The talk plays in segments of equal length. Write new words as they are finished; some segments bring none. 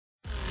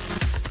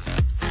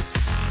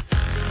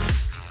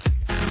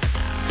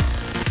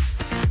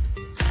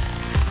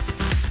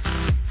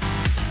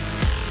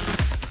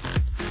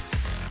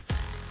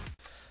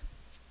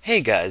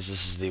Hey guys,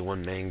 this is the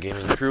One Man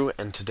Gaming Crew,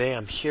 and today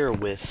I'm here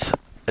with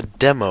a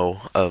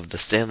demo of the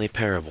Stanley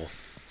Parable.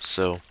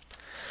 So,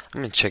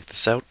 I'm gonna check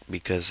this out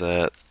because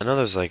I know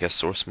there's like a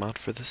source mod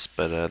for this,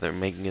 but they're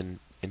making it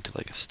into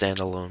like a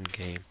standalone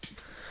game.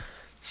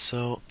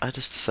 So, I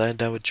just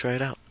decided I would try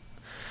it out.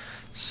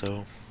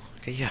 So,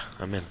 okay, yeah,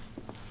 I'm in.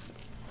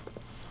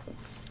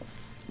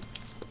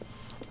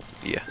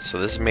 Yeah, so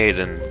this is made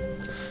in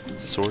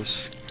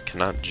source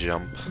cannot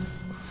jump.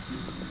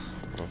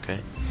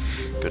 Okay,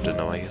 good to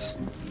know, I guess.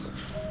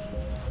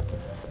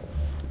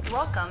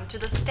 Welcome to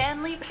the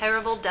Stanley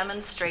Parable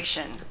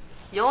demonstration.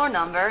 Your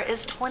number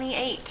is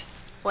 28.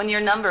 When your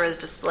number is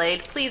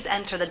displayed, please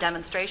enter the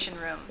demonstration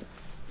room.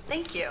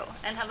 Thank you,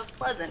 and have a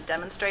pleasant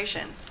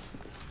demonstration.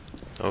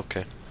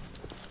 Okay.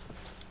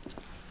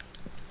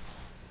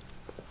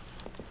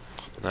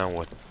 Now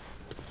what?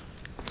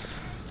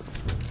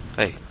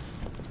 Hey.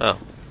 Oh.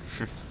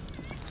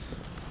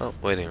 Oh,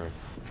 waiting room.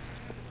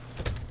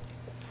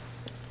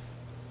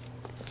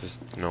 There's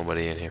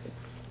nobody in here.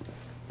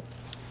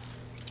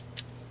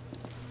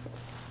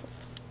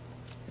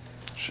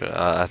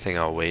 I think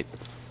I'll wait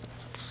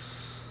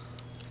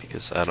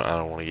because I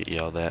don't want to get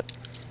yelled at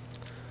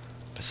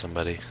by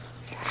somebody.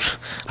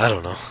 I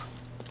don't know.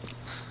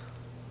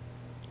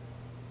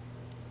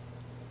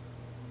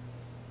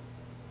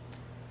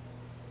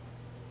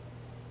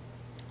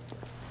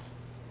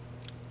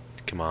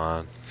 Come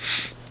on.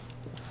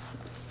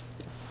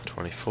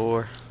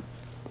 24.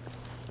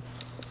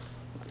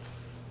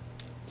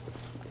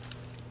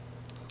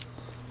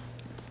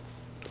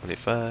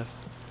 $25.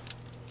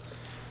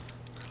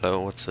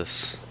 Hello, what's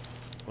this?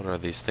 What are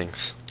these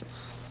things?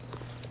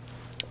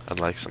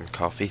 I'd like some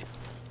coffee.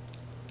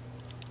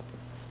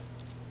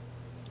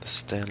 The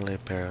Stanley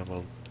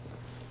Parable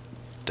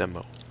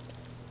demo.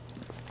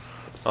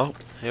 Oh,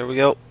 here we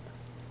go.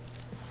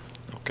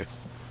 Okay.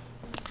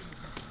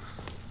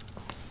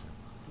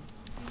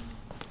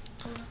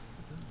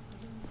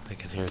 I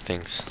can hear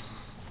things.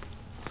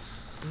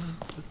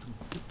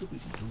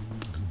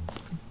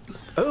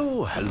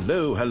 Oh,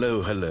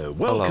 hello.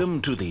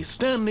 Welcome to the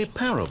Stanley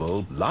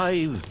Parable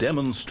live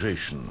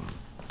demonstration.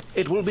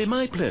 It will be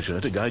my pleasure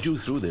to guide you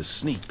through this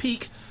sneak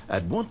peek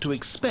at what to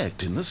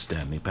expect in the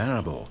Stanley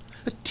Parable.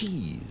 A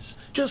tease,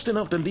 just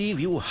enough to leave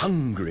you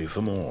hungry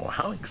for more.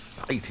 How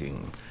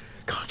exciting.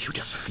 Can't you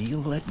just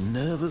feel that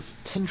nervous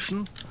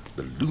tension?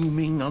 The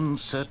looming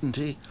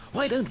uncertainty?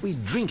 Why don't we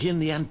drink in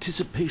the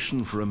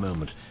anticipation for a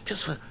moment,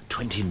 just for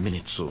 20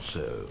 minutes or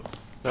so?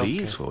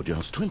 Please, for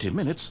just 20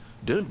 minutes,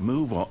 don't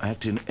move or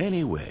act in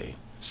any way.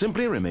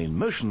 Simply remain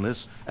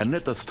motionless and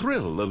let the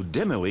thrill of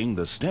demoing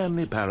the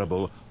Stanley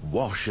Parable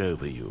wash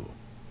over you.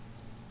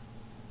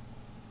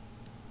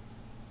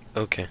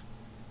 Okay.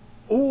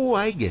 Oh,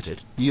 I get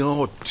it.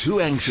 You're too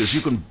anxious.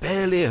 You can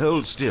barely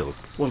hold still.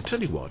 Well,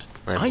 tell you what.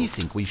 I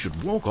think we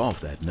should walk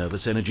off that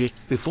nervous energy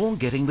before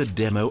getting the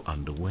demo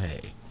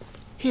underway.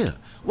 Here,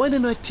 why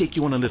don't I take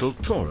you on a little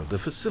tour of the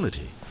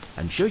facility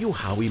and show you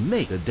how we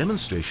make a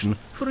demonstration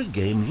for a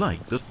game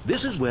like that.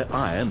 This is where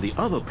I and the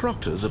other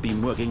proctors have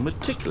been working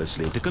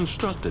meticulously to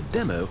construct a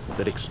demo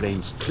that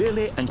explains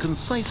clearly and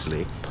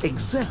concisely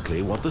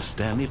exactly what the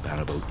Stanley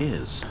Parable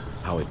is,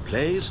 how it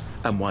plays,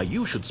 and why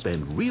you should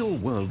spend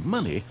real-world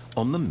money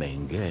on the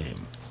main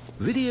game.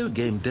 Video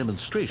game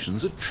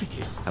demonstrations are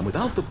tricky, and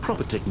without the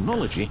proper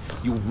technology,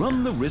 you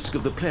run the risk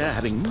of the player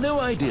having no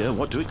idea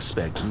what to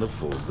expect in the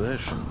full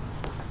version.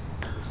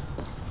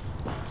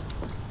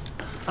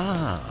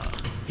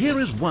 Here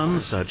is one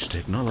such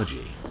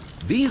technology.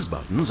 These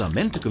buttons are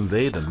meant to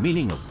convey the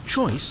meaning of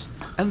choice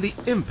and the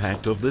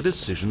impact of the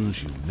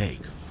decisions you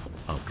make.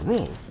 After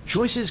all,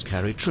 choices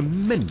carry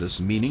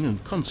tremendous meaning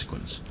and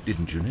consequence.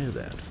 Didn't you know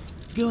that?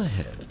 Go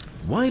ahead.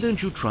 Why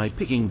don't you try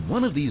picking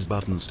one of these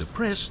buttons to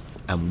press,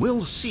 and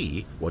we'll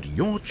see what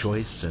your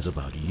choice says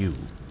about you.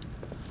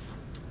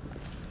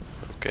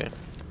 Okay.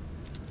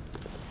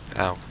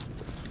 Ow.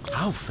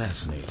 How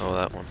fascinating. Oh,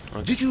 that one.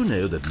 Okay. Did you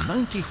know that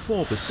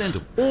 94%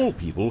 of all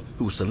people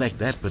who select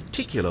that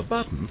particular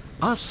button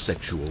are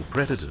sexual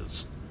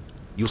predators?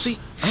 You see,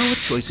 our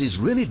choices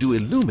really do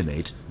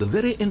illuminate the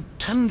very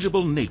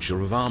intangible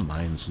nature of our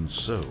minds and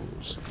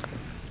souls.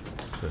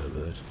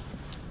 Pervert.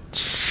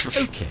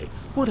 Okay,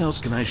 what else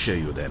can I show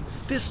you then?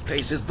 This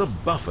place is the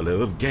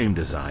buffalo of game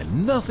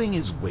design. Nothing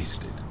is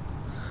wasted.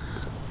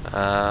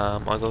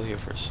 I'll go here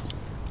first.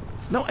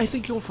 Now, I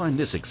think you'll find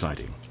this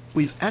exciting.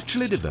 We've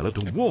actually developed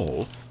a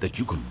wall that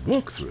you can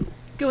walk through.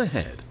 Go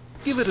ahead,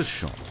 give it a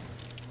shot.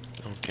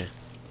 Okay.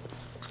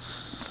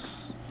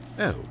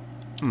 Oh,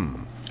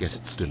 guess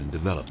it's still in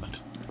development.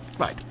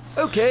 Right,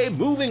 okay,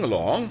 moving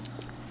along.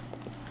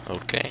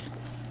 Okay.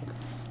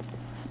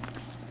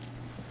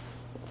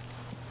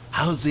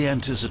 How's the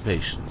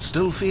anticipation?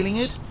 Still feeling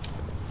it?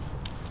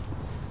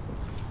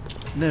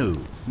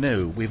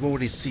 No, we've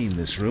already seen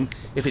this room.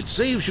 If it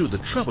saves you the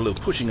trouble of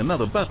pushing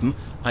another button,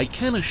 I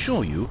can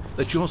assure you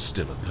that you're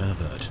still a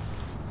pervert.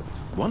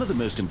 One of the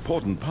most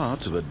important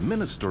parts of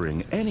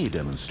administering any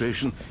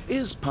demonstration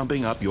is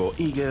pumping up your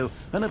ego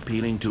and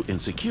appealing to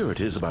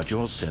insecurities about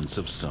your sense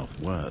of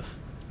self-worth.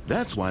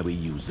 That's why we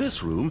use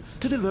this room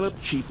to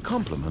develop cheap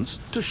compliments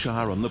to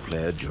shower on the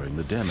player during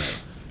the demo.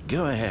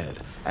 Go ahead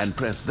and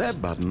press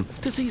that button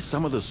to see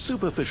some of the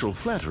superficial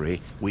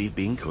flattery we've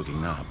been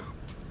cooking up.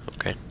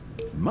 Okay.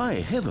 My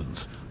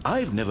heavens,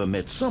 I've never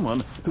met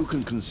someone who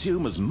can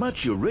consume as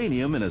much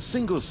uranium in a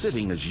single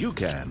sitting as you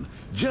can.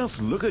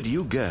 Just look at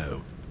you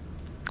go.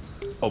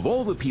 Of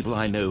all the people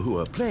I know who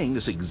are playing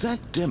this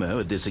exact demo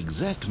at this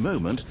exact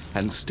moment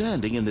and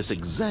standing in this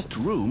exact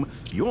room,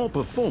 your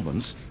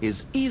performance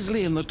is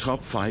easily in the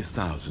top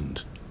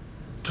 5,000.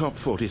 Top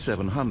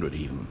 4,700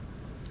 even.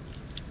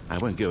 I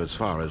won't go as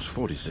far as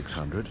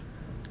 4,600.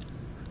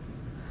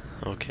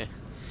 Okay.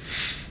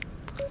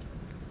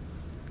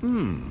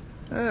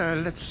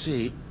 Let's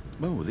see.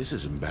 Oh, this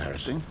is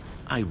embarrassing.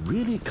 I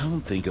really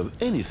can't think of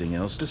anything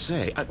else to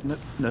say.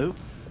 No,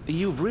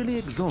 you've really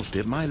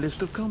exhausted my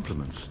list of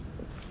compliments.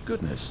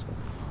 Goodness,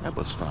 that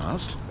was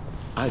fast.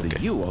 Either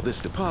you or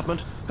this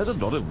department has a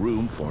lot of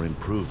room for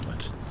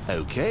improvement.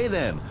 Okay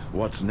then,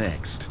 what's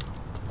next?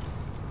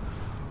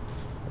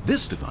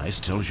 This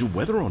device tells you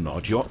whether or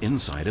not you're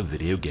inside a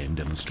video game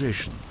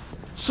demonstration.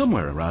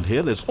 Somewhere around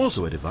here there's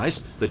also a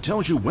device that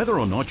tells you whether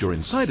or not you're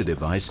inside a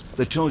device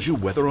that tells you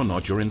whether or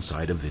not you're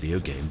inside a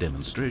video game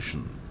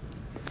demonstration.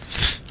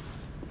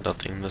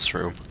 Nothing in this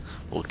room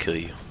will kill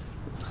you.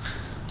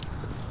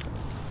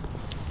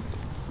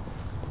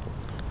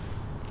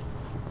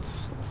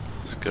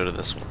 Let's go to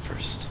this one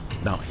first.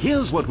 Now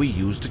here's what we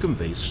use to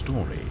convey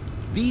story.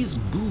 These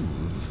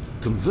booths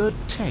convert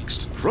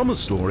text from a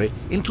story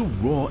into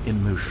raw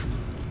emotion.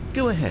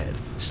 Go ahead,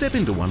 step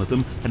into one of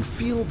them and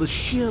feel the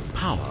sheer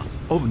power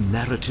of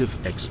narrative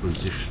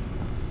exposition.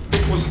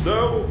 It was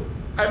though,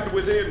 and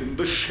within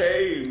the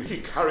shame he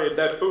carried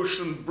that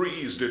ocean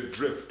breeze did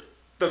drift.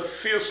 The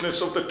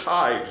fierceness of the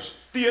tides,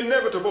 the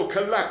inevitable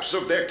collapse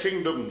of their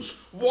kingdoms,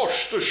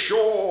 washed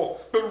ashore,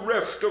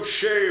 bereft of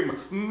shame,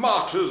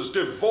 martyrs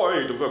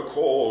devoid of a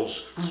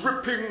cause,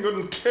 ripping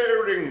and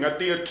tearing at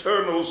the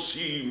eternal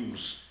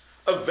seams.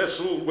 A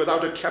vessel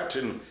without a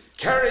captain,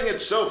 carrying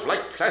itself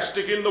like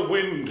plastic in the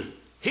wind,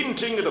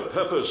 hinting at a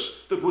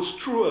purpose that was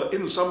truer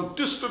in some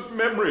distant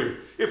memory,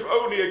 if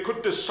only it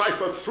could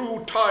decipher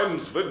through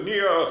time's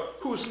veneer,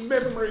 whose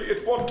memory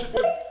it wanted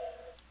to...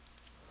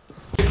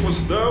 It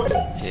was though...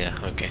 Yeah,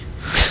 okay.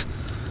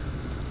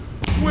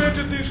 Where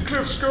did these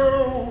cliffs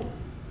go?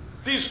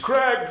 These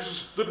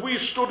crags that we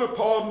stood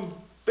upon,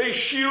 they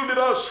shielded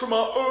us from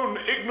our own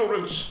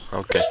ignorance.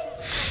 Okay.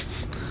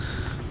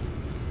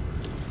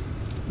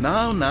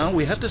 Now,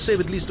 we have to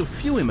save at least a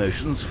few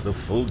emotions for the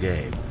full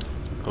game.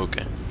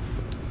 Okay.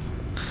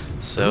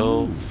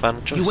 So,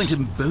 final choice. You went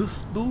in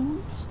both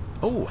booths?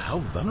 Oh, how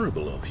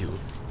vulnerable of you.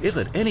 If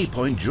at any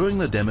point during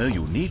the demo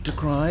you need to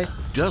cry,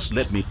 just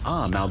let me...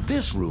 now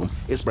this room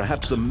is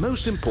perhaps the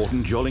most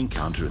important you'll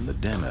encounter in the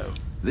demo.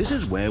 This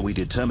is where we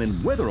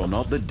determine whether or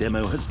not the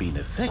demo has been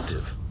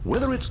effective.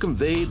 Whether it's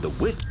conveyed the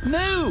wit...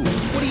 No!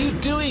 What are you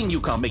doing?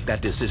 You can't make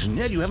that decision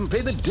yet. You haven't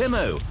played the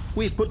demo.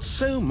 We've put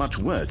so much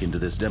work into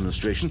this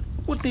demonstration.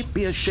 Wouldn't it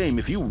be a shame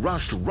if you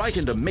rushed right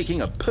into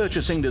making a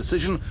purchasing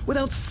decision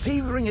without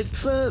savoring it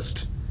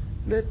first?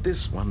 Let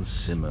this one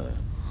simmer.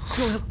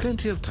 You'll have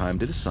plenty of time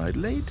to decide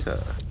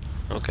later.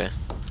 Okay.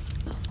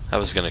 I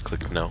was gonna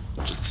click no,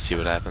 just to see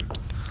what happened.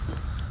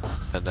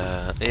 But,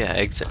 yeah,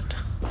 exit.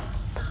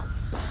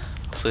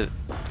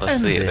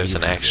 Hopefully there's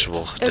an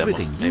actual demo,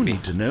 everything you maybe.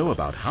 need to know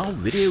about how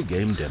video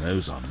game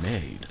demos are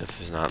made. If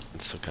there's not,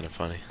 it's still kind of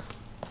funny.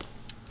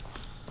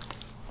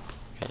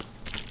 Okay.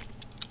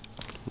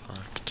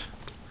 Locked.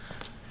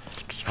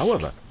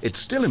 However, it's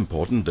still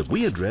important that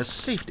we address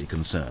safety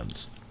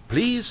concerns.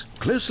 Please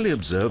closely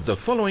observe the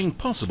following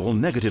possible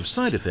negative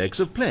side effects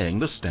of playing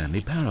the Stanley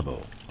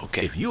Parable.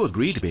 Okay. If you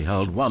agree to be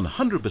held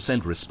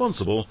 100%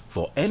 responsible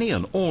for any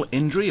and all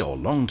injury or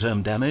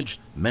long-term damage,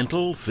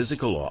 mental,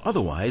 physical or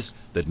otherwise,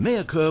 that may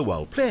occur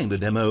while playing the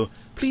demo,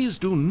 please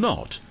do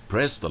not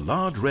press the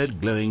large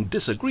red glowing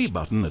disagree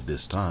button at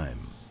this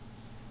time.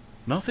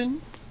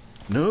 Nothing?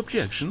 No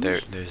objections?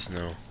 There's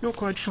no... You're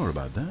quite sure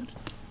about that?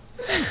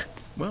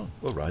 Well,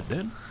 all right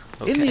then.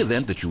 Okay. In the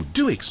event that you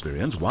do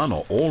experience one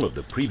or all of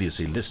the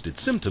previously listed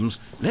symptoms,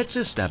 let's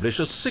establish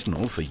a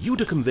signal for you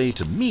to convey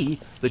to me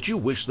that you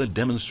wish the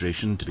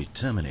demonstration to be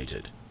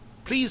terminated.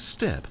 Please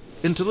step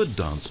into the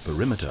dance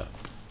perimeter.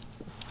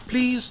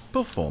 Please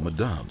perform a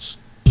dance.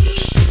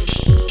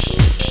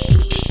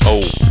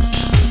 Oh.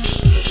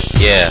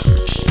 Yeah.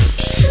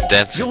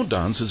 Dancing. Your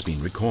dance has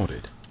been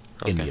recorded.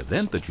 In the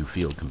event that you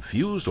feel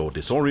confused or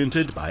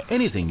disoriented by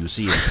anything you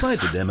see inside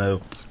the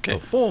demo,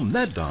 perform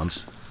that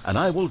dance and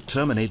I will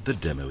terminate the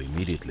demo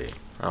immediately.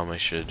 I'll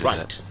make sure to do Right.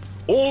 that.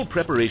 All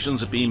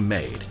preparations have been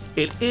made.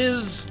 It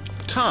is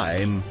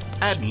time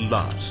at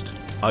last.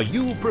 Are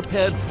you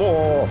prepared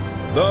for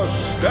the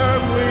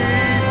Stanley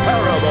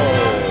Parable?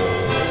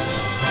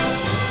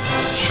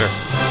 Sure.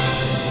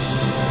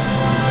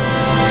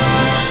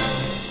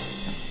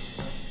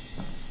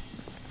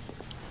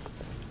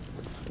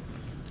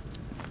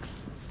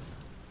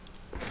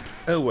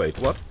 Oh, wait,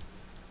 what?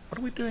 What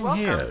are we doing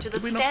here? Welcome to the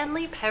Did we not...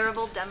 Stanley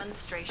Parable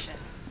demonstration.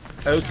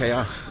 Okay,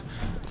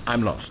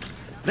 I'm lost.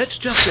 Let's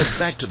just get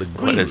back to the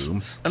green is room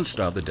this? and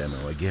start the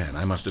demo again.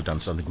 I must have done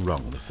something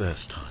wrong the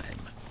first time.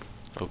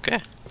 Okay.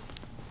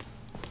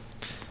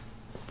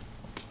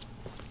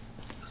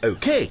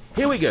 Okay,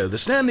 here we go. The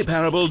Stanley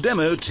Parable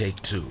demo,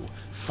 take 2.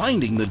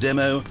 Finding the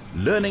demo,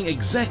 learning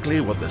exactly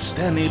what the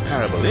Stanley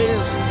Parable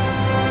is.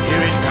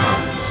 Here it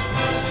comes.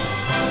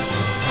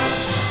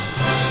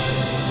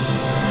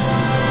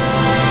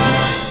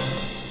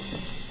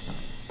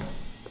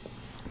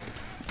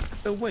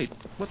 Oh, wait,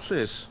 what's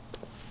this?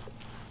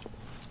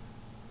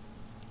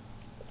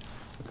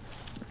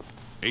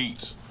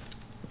 8.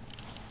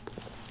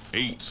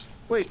 8.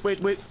 Wait.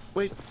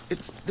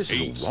 This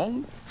is 8. all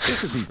wrong.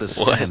 This isn't the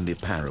What? Stanley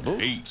Parable.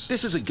 8.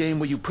 This is a game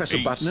where you press a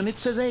 8. button and it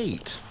says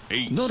 8.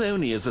 8. Not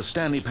only is the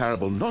Stanley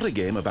Parable not a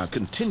game about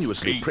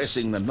continuously 8.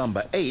 pressing the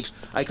number 8,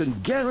 I can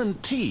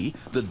guarantee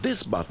that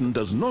this button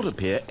does not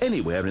appear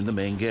anywhere in the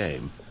main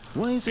game.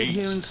 Why is it 8.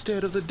 here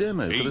instead of the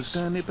demo for the 8.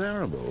 Stanley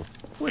Parable?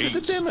 Where did the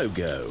 8. demo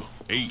go?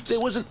 8. There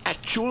was an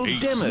actual 8.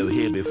 demo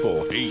here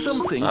before. 8.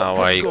 Something Oh, why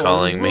are has you gone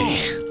calling me?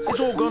 wrong. It's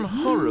all gone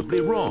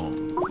horribly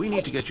wrong. We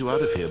need to get you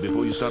out of here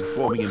before you start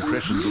forming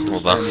impressions of the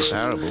Hold on.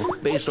 Stanley Parable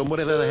based on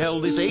whatever the hell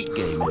this 8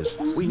 game is.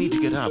 We need to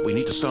get up. We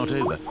need to start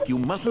over. You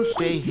mustn't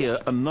stay here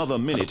another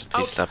minute.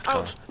 He stopped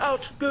calling.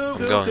 Out, go, I'm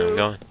go, going, go. I'm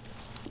going.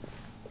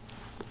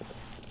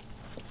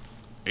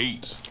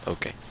 8.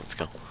 Okay, let's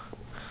go.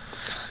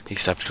 He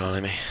stopped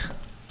calling me.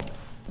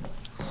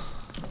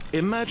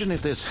 Imagine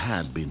if this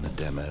had been the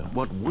demo.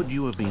 What would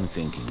you have been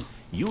thinking?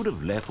 You'd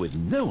have left with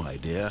no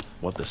idea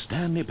what the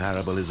Stanley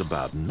Parable is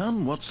about.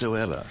 None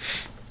whatsoever.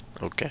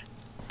 Okay.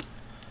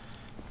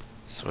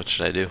 So what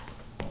should I do?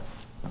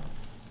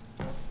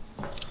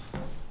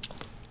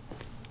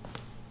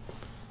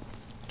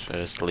 Should I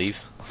just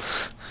leave?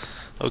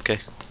 Okay.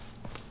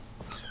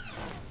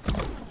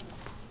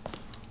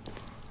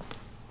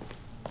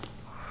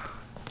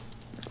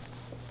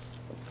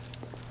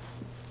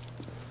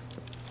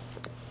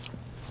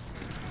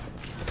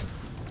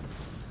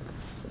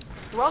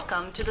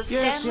 Welcome to the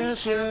Yes, Stanley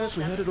yes, Parable yes.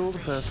 We heard it all the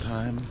demonstration. first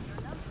time.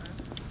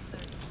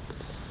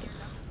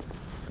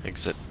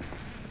 Exit.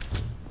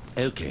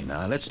 Okay,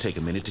 now let's take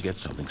a minute to get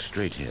something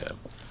straight here.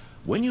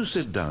 When you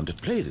sit down to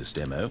play this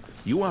demo,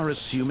 you are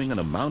assuming an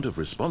amount of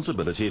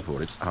responsibility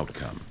for its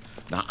outcome.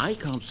 Now, I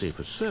can't say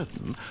for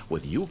certain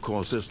whether you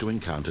caused us to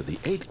encounter the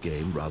 8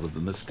 game rather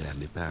than the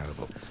Stanley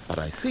Parable, but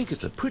I think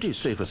it's a pretty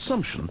safe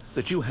assumption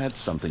that you had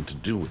something to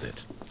do with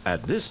it.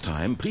 At this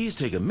time, please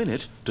take a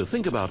minute to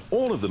think about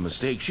all of the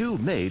mistakes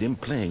you've made in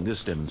playing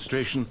this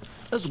demonstration,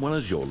 as well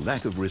as your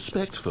lack of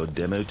respect for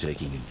demo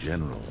taking in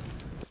general.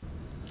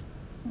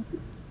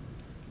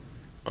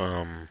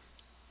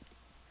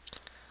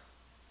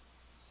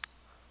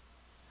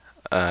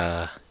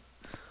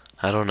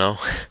 I don't know.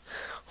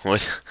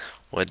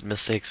 What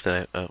mistakes did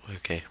I... Oh,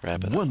 okay,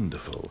 wrap it up.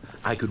 Wonderful.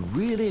 I could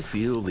really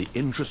feel the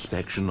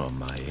introspection on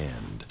my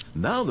end.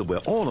 Now that we're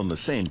all on the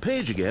same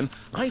page again,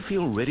 I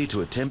feel ready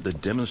to attempt the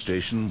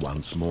demonstration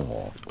once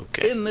more.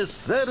 Okay. In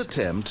this third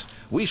attempt,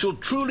 we shall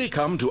truly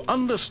come to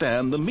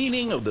understand the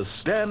meaning of the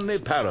Stanley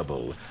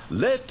Parable.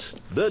 Let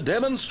the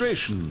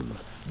demonstration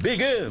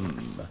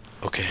begin.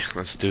 Okay,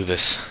 let's do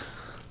this.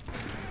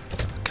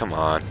 Come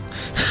on.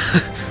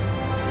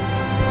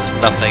 There's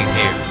nothing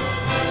here.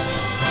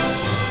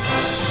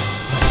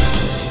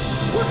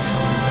 What?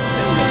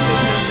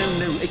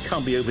 No, it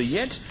can't be over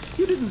yet.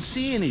 You didn't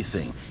see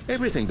anything.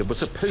 Everything that was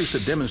supposed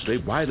to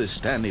demonstrate why the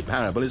Stanley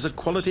Parable is a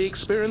quality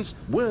experience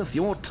worth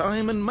your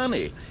time and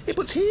money. It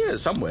was here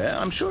somewhere,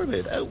 I'm sure of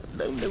it. Oh,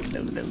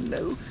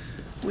 no.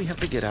 We have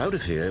to get out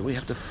of here. We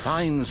have to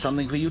find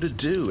something for you to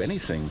do,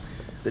 anything.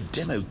 The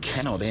demo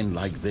cannot end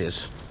like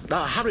this.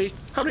 Hurry,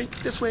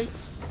 this way.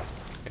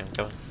 Okay, I'm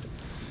going.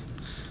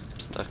 I'm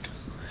stuck.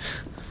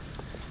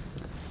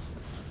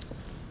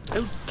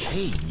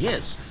 Okay,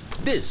 yes.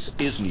 This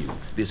is new.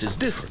 This is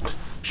different.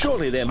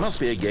 Surely there must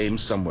be a game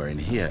somewhere in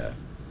here.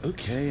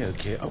 Okay.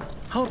 Oh,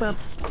 how about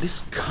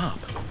this cup?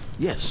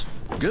 Yes,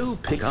 go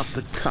pick up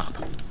the cup.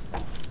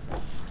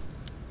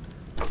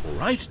 All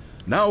right,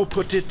 now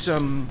put it,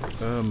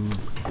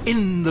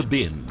 in the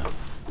bin.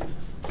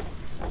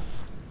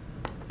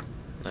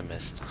 I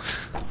missed.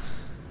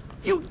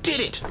 You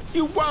did it!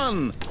 You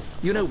won!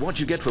 You know what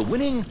you get for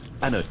winning?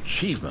 An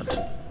achievement.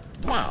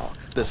 Wow,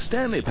 the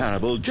Stanley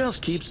Parable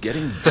just keeps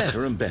getting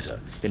better and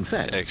better. In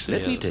fact, Actually,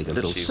 let me yeah, take a an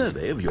little achievement.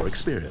 survey of your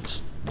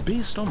experience.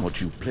 Based on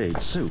what you've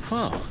played so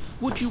far,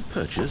 would you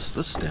purchase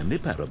the Stanley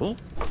Parable?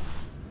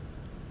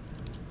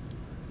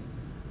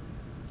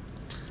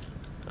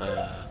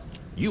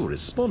 You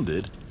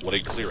responded, What a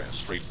clear and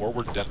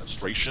straightforward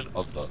demonstration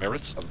of the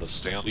merits of the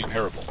Stanley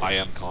Parable. I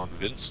am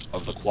convinced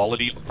of the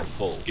quality of the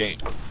full game.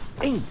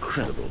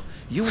 incredible.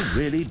 You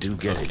really do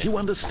get it. You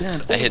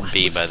understand. I hit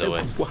B, was by the so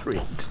way.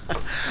 worried.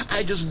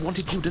 I just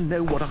wanted you to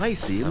know what I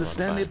see in I'm the on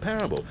Stanley fire.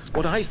 Parable.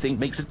 What I think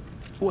makes it,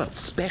 well,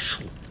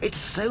 special. It's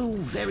so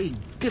very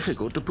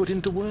difficult to put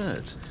into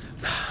words.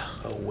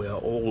 Oh, we're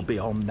all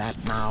beyond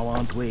that now,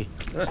 aren't we?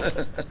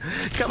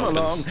 Come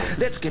along.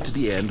 Let's get to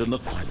the end and the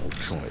final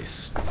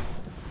choice.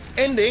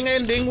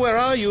 Ending, where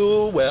are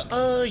you? Where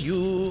are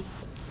you?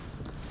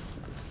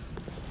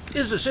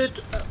 Is this it?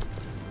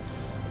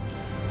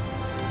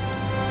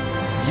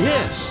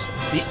 Yes,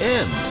 the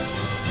end.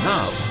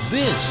 Now,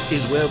 this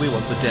is where we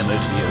want the demo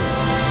to be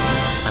over.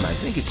 And I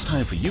think it's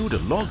time for you to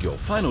log your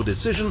final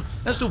decision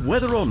as to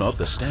whether or not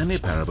the Stanley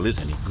Parable is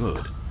any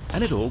good.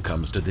 And it all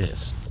comes to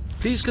this.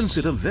 Please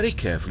consider very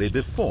carefully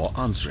before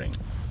answering.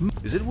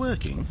 Is it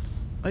working?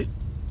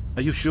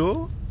 Are you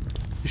sure?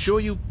 You sure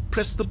you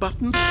pressed the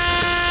button?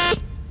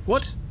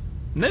 What?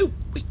 No,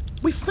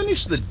 we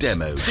finished the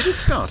demo. Did it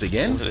start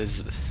again? What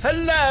is this?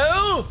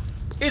 Hello?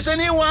 Is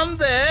anyone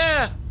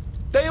there?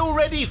 They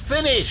already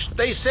finished.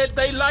 They said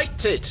they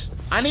liked it.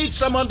 I need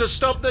someone to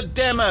stop the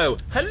demo.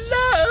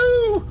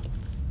 Hello?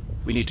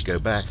 We need to go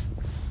back.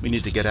 We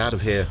need to get out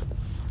of here.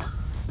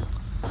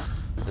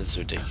 This is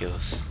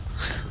ridiculous.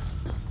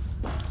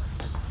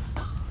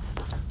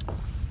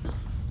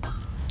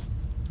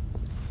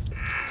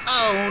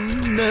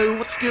 Oh no,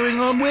 what's going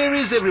on? Where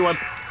is everyone?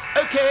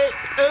 Okay,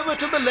 over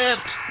to the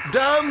left.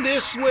 Down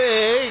this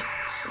way.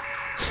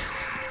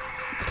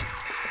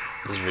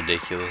 This is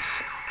ridiculous.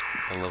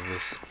 I love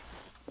this.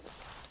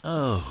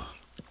 Oh,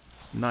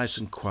 nice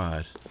and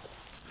quiet.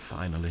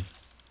 Finally.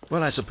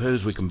 Well, I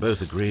suppose we can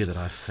both agree that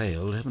I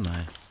failed, haven't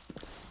I?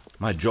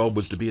 My job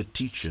was to be a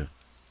teacher,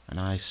 and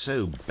I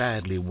so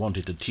badly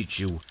wanted to teach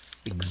you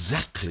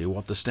exactly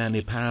what the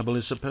Stanley Parable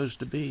is supposed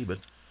to be, but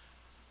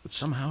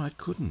somehow I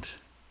couldn't.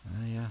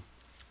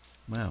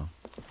 Well,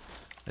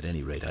 at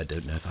any rate, I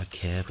don't know if I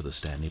care for the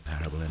Stanley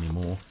Parable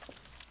anymore.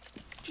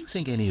 Do you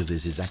think any of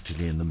this is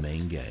actually in the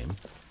main game?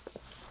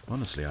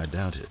 Honestly, I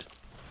doubt it.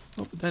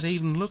 What would that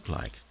even look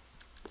like?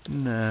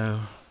 No,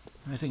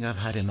 I think I've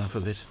had enough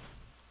of it.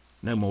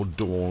 No more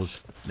doors,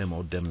 no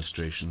more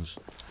demonstrations,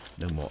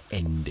 no more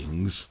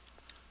endings.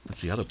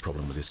 That's the other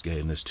problem with this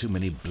game. There's too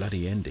many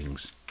bloody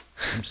endings.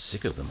 I'm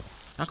sick of them.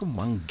 How can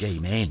one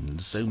game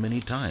end so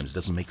many times? It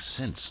doesn't make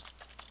sense.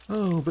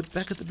 Oh, but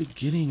back at the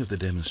beginning of the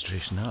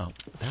demonstration, now,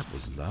 that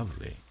was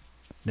lovely.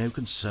 No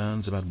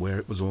concerns about where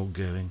it was all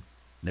going.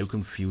 No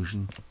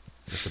confusion.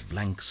 Just a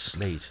blank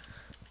slate.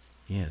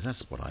 Yes,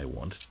 that's what I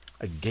want.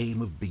 A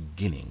game of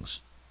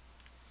beginnings.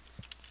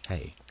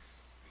 Hey,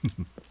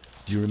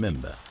 do you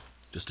remember,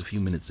 just a few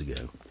minutes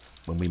ago,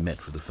 when we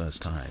met for the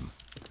first time,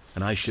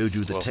 and I showed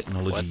you the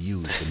technology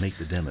used to make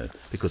the demo,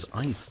 because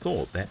I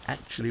thought there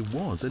actually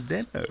was a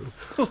demo.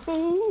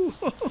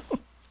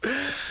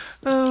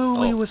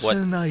 We were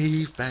so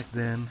naive back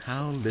then.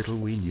 How little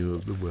we knew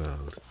of the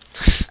world.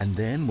 And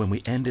then, when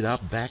we ended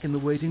up back in the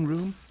waiting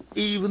room,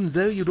 even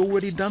though you'd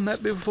already done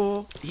that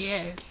before,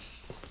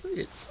 yes,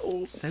 it's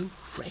all so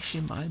fresh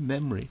in my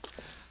memory.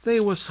 They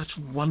were such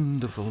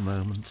wonderful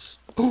moments.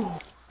 Oh,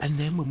 and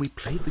then when we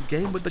played the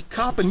game with the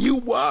cup and you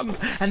won,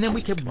 and then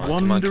we kept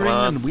wandering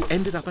and we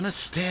ended up in a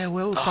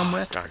stairwell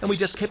somewhere, and we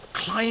just kept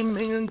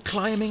climbing and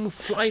climbing,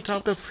 flight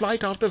after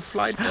flight after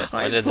flight.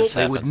 I thought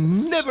they would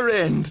never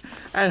end.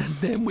 And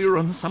then we were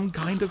on some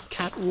kind of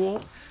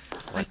catwalk.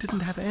 I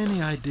didn't have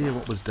any idea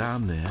what was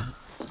down there.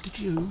 Did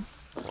you?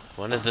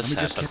 When did this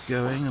happen? We just kept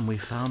going, and we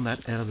found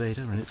that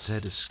elevator, and it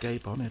said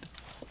escape on it.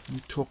 We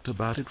talked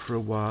about it for a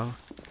while,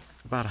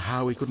 about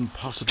how we couldn't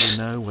possibly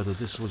know whether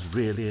this was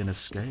really an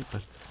escape,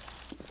 but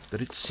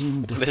that it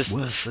seemed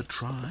worth a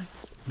try,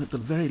 and at the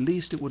very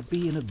least it would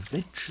be an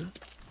adventure.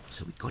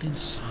 So we got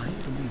inside,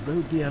 and we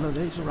rode the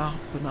elevator up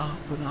and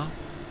up and up.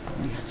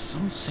 And we had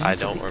some sense I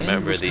don't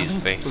remember these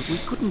things. But we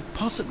couldn't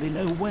possibly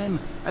know when.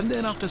 And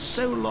then after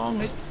so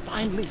long, it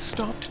finally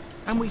stopped,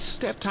 and we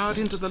stepped out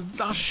into the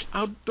lush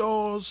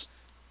outdoors,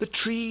 the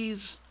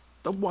trees,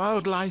 the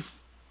wildlife,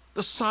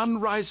 the sun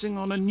rising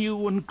on a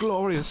new and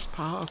glorious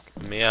path.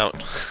 Let me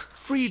out.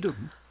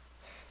 Freedom.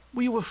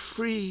 We were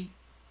free.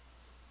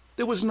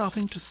 There was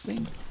nothing to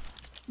think,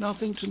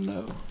 nothing to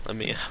know. Let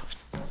me out.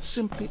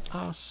 Simply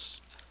us,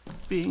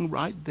 being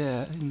right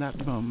there in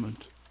that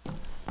moment.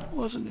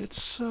 Wasn't it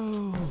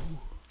so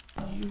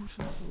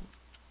beautiful?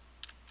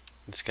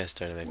 This guy's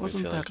starting to make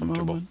Wasn't me feel that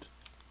uncomfortable. moment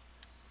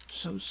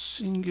so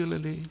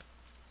singularly,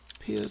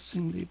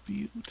 piercingly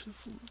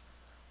beautiful?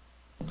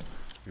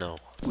 No.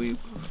 We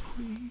were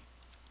free.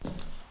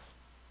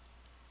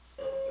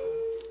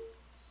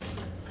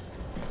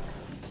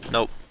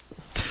 Nope.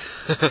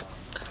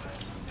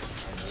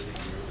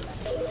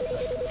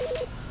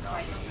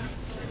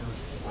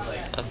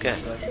 Okay.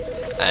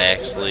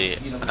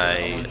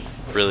 I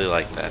really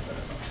like that.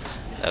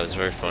 That was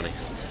very funny.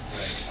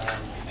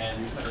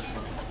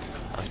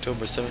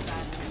 October 17th.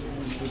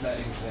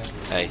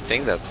 I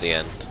think that's the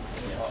end.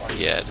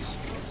 Yeah, it is.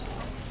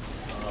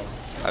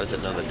 How does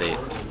it know the date?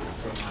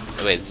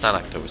 Oh, wait, it's not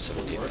October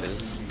 17th, is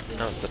it?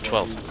 No, it's the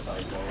 12th.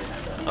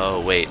 Oh,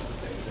 wait.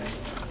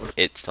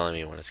 It's telling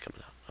me when it's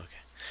coming out.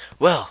 Okay.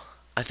 Well,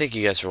 I thank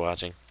you guys for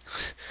watching.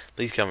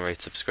 Please comment,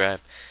 rate, subscribe.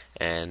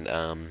 And,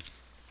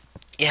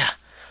 yeah.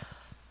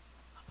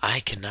 I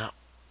cannot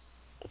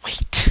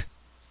wait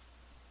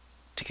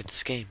to get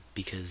this game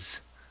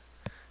because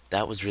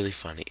that was really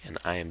funny, and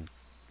I am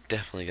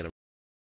definitely going to